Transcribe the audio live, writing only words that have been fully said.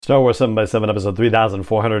Star Wars 7x7 episode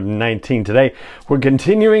 3419. Today, we're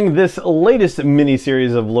continuing this latest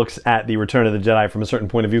mini-series of looks at the Return of the Jedi from a Certain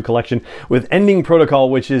Point of View collection with Ending Protocol,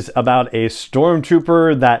 which is about a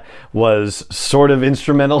stormtrooper that was sort of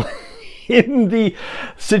instrumental in the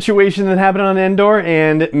situation that happened on Endor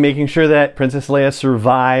and making sure that Princess Leia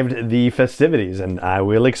survived the festivities. And I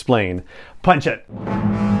will explain. Punch it!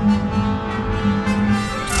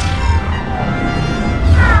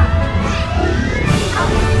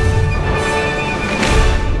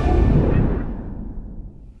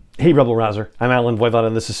 Hey Rebel Rouser, I'm Alan Voivod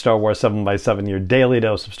and this is Star Wars 7x7, your daily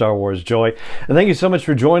dose of Star Wars joy, and thank you so much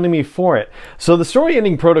for joining me for it. So the story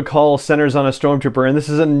Ending Protocol centers on a stormtrooper, and this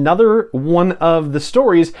is another one of the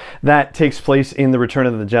stories that takes place in the Return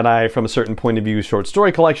of the Jedi from a Certain Point of View short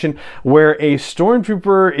story collection, where a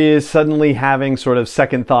stormtrooper is suddenly having sort of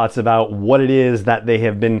second thoughts about what it is that they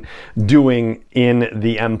have been doing in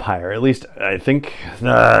the Empire. At least I think,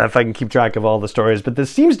 if I can keep track of all the stories, but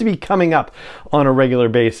this seems to be coming up on a regular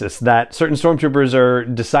basis, that certain stormtroopers are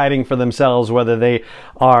deciding for themselves whether they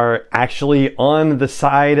are actually on the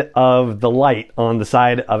side of the light, on the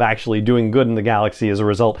side of actually doing good in the galaxy as a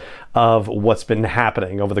result of what's been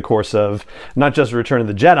happening over the course of not just Return of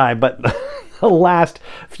the Jedi, but the last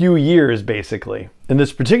few years, basically. In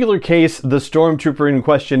this particular case, the stormtrooper in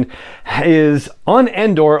question is on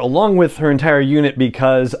Endor along with her entire unit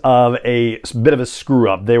because of a bit of a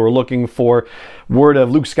screw-up. They were looking for word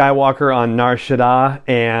of Luke Skywalker on Nar Shaddaa,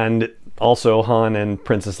 and also Han and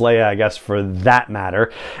Princess Leia, I guess, for that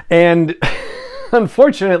matter. And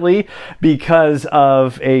unfortunately, because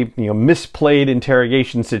of a misplayed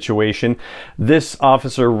interrogation situation, this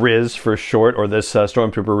officer Riz for short, or this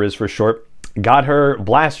stormtrooper Riz for short, got her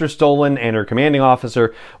blaster stolen and her commanding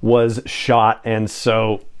officer was shot. And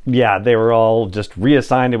so, yeah, they were all just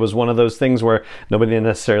reassigned. It was one of those things where nobody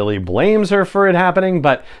necessarily blames her for it happening,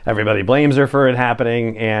 but everybody blames her for it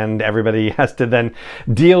happening, and everybody has to then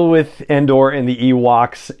deal with Endor and the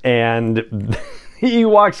Ewoks, and the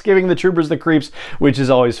Ewoks giving the troopers the creeps, which is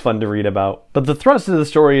always fun to read about. But the thrust of the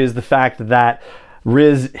story is the fact that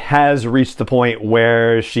Riz has reached the point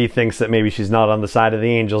where she thinks that maybe she's not on the side of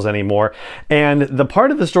the angels anymore. And the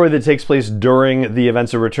part of the story that takes place during the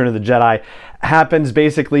events of Return of the Jedi happens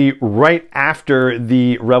basically right after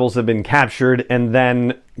the rebels have been captured, and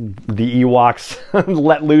then the Ewoks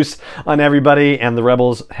let loose on everybody and the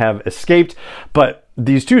rebels have escaped. But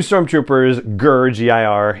these two stormtroopers, Gur,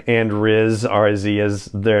 G-I-R, and Riz, R-I-Z, as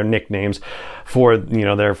their nicknames for,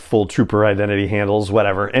 their full trooper identity handles,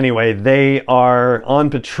 whatever. Anyway, they are on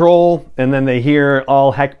patrol, and then they hear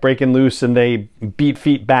all heck breaking loose, and they beat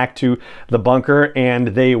feet back to the bunker, and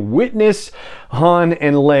they witness Han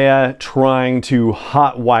and Leia trying to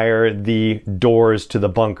hotwire the doors to the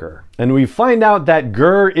bunker. And we find out that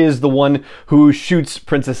Gur is the one who shoots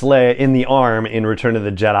Princess Leia in the arm in Return of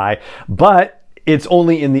the Jedi, but it's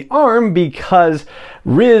only in the arm because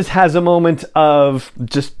Riz has a moment of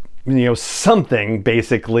just, something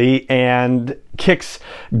basically, and kicks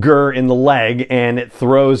Gur in the leg, and it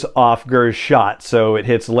throws off Gur's shot. So it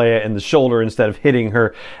hits Leia in the shoulder instead of hitting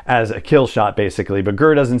her as a kill shot, basically. But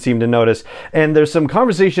Gur doesn't seem to notice. And there's some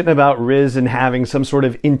conversation about Riz and having some sort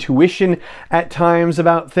of intuition at times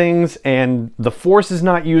about things. And the Force is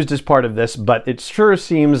not used as part of this, but it sure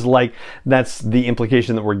seems like that's the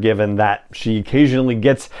implication that we're given, that she occasionally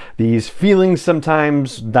gets these feelings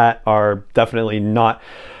sometimes that are definitely not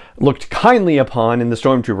looked kindly upon in the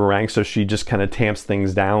stormtrooper ranks, so she just kind of tamps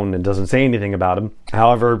things down and doesn't say anything about them.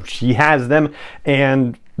 However, she has them,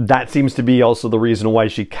 and that seems to be also the reason why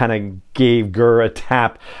she kind of gave Gur a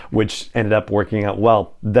tap, which ended up working out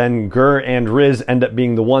well. Then Gur and Riz end up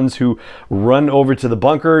being the ones who run over to the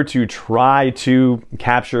bunker to try to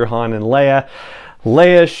capture Han and Leia.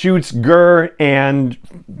 Leia shoots Gur, and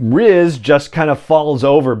Riz just kind of falls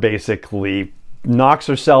over, basically, knocks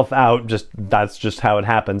herself out, that's just how it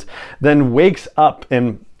happens, then wakes up.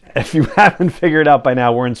 And if you haven't figured out by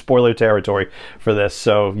now, we're in spoiler territory for this,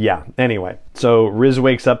 so yeah. Anyway, so Riz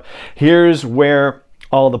wakes up, here's where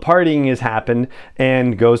all the partying has happened,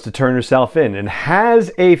 and goes to turn herself in and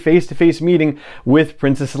has a face-to-face meeting with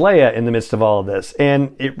Princess Leia in the midst of all of this.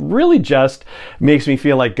 And it really just makes me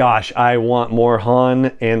feel like, gosh, I want more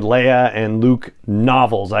Han and Leia and Luke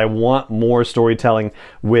novels. I want more storytelling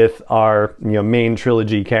with our main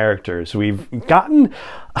trilogy characters. We've gotten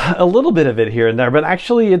a little bit of it here and there, but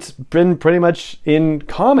actually it's been pretty much in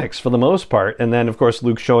comics for the most part. And then, of course,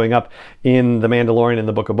 Luke showing up in The Mandalorian and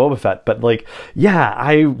the Book of Boba Fett. But yeah,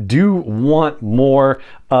 I do want more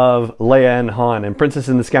of Leia and Han, and Princess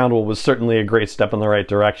and the Scoundrel was certainly a great step in the right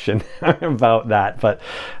direction about that. But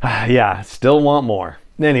yeah, still want more.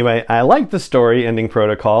 Anyway, I like the story ending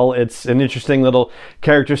protocol. It's an interesting little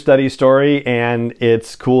character study story, and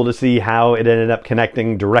it's cool to see how it ended up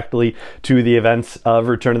connecting directly to the events of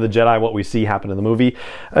Return of the Jedi, what we see happen in the movie.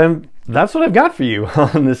 That's what I've got for you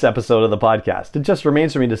on this episode of the podcast. It just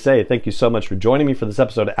remains for me to say thank you so much for joining me for this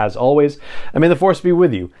episode, as always, and may the Force be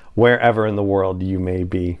with you wherever in the world you may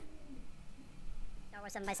be.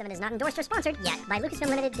 7x7 is not endorsed or sponsored yet by Lucasfilm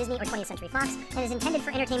Limited, Disney, or 20th Century Fox, and is intended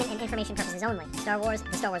for entertainment and information purposes only. Star Wars,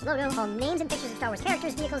 the Star Wars logo, all names and pictures of Star Wars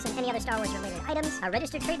characters, vehicles, and any other Star Wars-related items are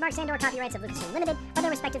registered trademarks and/or copyrights of Lucasfilm Limited, or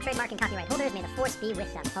their respective trademark and copyright holders. May the Force be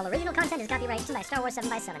with them. All original content is copyright by Star Wars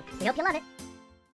 7x7. We hope you love it.